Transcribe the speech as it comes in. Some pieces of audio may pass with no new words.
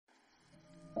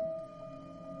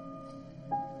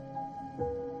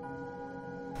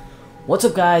What's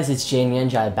up guys, it's Jane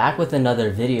Yenjai back with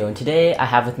another video, and today I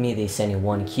have with me the Asceny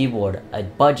One keyboard, a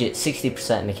budget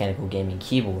 60% mechanical gaming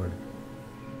keyboard.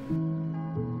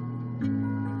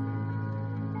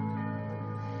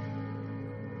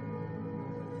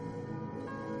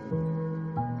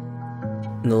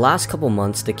 In the last couple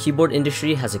months, the keyboard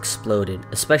industry has exploded,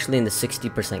 especially in the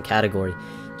 60% category.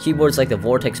 Keyboards like the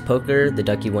Vortex Poker, the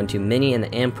Ducky 1-2 Mini, and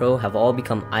the Am Pro have all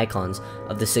become icons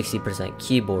of the 60%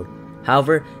 keyboard.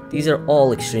 However, these are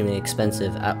all extremely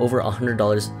expensive at over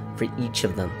 $100 for each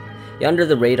of them. Yet under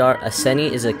the radar,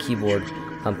 Asceny is a keyboard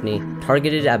company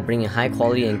targeted at bringing high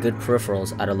quality and good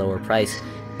peripherals at a lower price,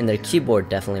 and their keyboard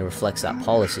definitely reflects that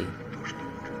policy.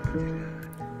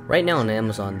 Right now on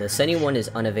Amazon, the Asceny One is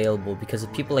unavailable because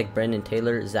of people like Brendan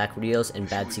Taylor, Zach Rios, and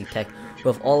Bad C Tech, who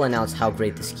have all announced how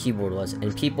great this keyboard was,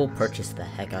 and people purchased the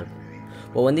heck out of it.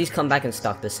 But when these come back in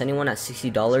stock, the Asceny One at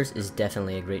 $60 is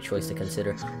definitely a great choice to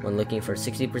consider when looking for a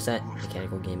 60%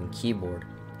 mechanical gaming keyboard.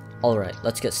 Alright,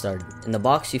 let's get started. In the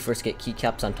box, you first get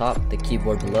keycaps on top, the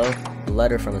keyboard below, a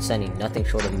letter from Asceny, nothing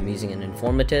short of amusing and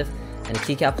informative, and a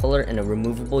keycap holder and a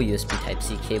removable USB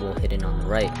Type-C cable hidden on the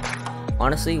right.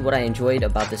 Honestly, what I enjoyed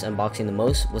about this unboxing the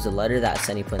most was the letter that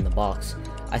Asceny put in the box.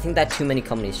 I think that too many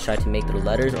companies try to make their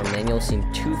letters or manuals seem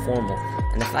too formal,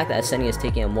 and the fact that Asceny is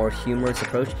taking a more humorous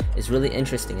approach is really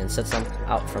interesting and sets them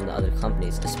out from the other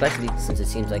companies, especially since it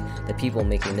seems like the people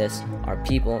making this are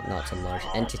people, not some large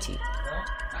entity.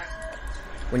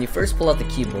 When you first pull out the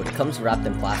keyboard, it comes wrapped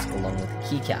in plastic along with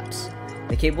keycaps.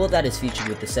 The cable that is featured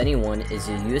with the Asceny One is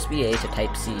a USB-A to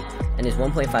Type-C and is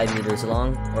 1.5 meters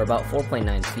long, or about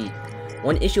 4.9 feet.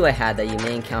 One issue I had that you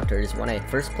may encounter is when I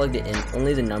first plugged it in,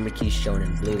 only the number keys shown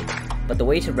in blue. But the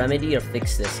way to remedy or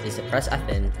fix this is to press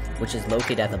FN, which is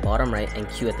located at the bottom right, and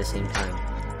Q at the same time.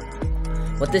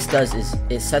 What this does is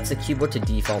it sets the keyboard to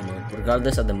default mode,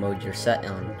 regardless of the mode you're set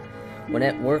on. When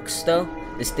it works though,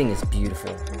 this thing is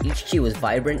beautiful. Each key was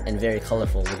vibrant and very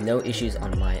colorful with no issues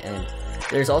on my end.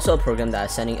 There's also a program that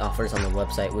Asceny offers on the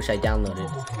website, which I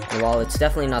downloaded, and while it's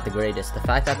definitely not the greatest, the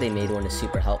fact that they made one is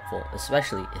super helpful,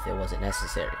 especially if it wasn't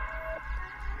necessary.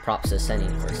 Props to Asceny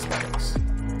for aesthetics.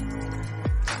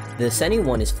 The Asceny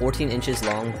One is 14 inches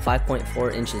long,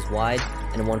 5.4 inches wide,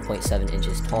 and 1.7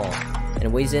 inches tall,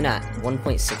 and weighs in at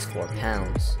 1.64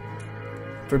 pounds.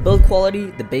 For build quality,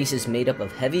 the base is made up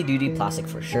of heavy-duty plastic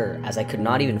for sure, as I could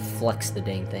not even flex the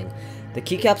dang thing. The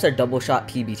keycaps are double-shot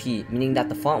PBT, meaning that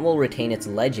the font will retain its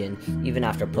legend even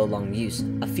after prolonged use,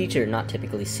 a feature not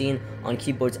typically seen on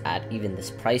keyboards at even this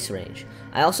price range.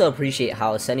 I also appreciate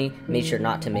how Asceny made sure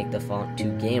not to make the font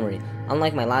too gamery,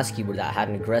 unlike my last keyboard that had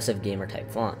an aggressive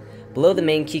gamer-type font. Below the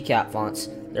main keycap fonts,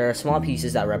 there are small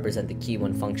pieces that represent the key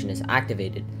when function is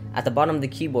activated. At the bottom of the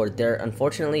keyboard, there are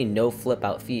unfortunately no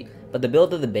flip-out feet, but the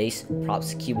build of the base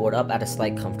props the keyboard up at a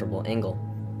slight comfortable angle.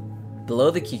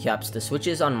 Below the keycaps, the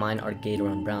switches on mine are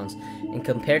Gatorone browns, and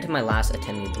compared to my last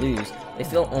Atemi blues, they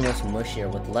feel almost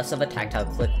mushier with less of a tactile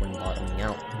click when bottoming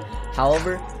out.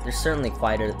 However, they're certainly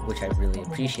quieter, which I really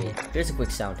appreciate. Here's a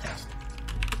quick sound test.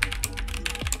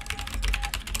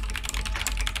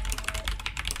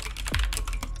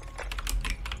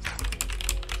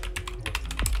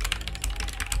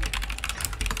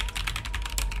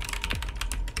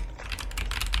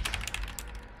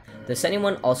 The Asceny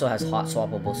One also has hot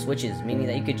swappable switches, meaning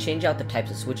that you could change out the types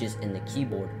of switches in the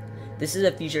keyboard. This is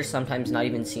a feature sometimes not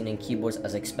even seen in keyboards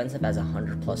as expensive as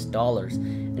 $100+,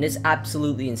 and it's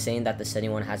absolutely insane that the Asceny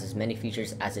One has as many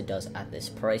features as it does at this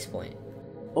price point.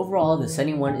 Overall, the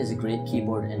Asceny One is a great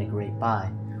keyboard and a great buy.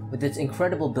 With its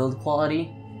incredible build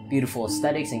quality, beautiful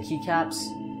aesthetics and keycaps,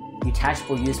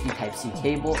 detachable USB Type-C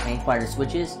cable, and quieter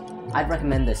switches, I'd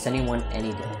recommend the Asceny One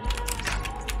any day.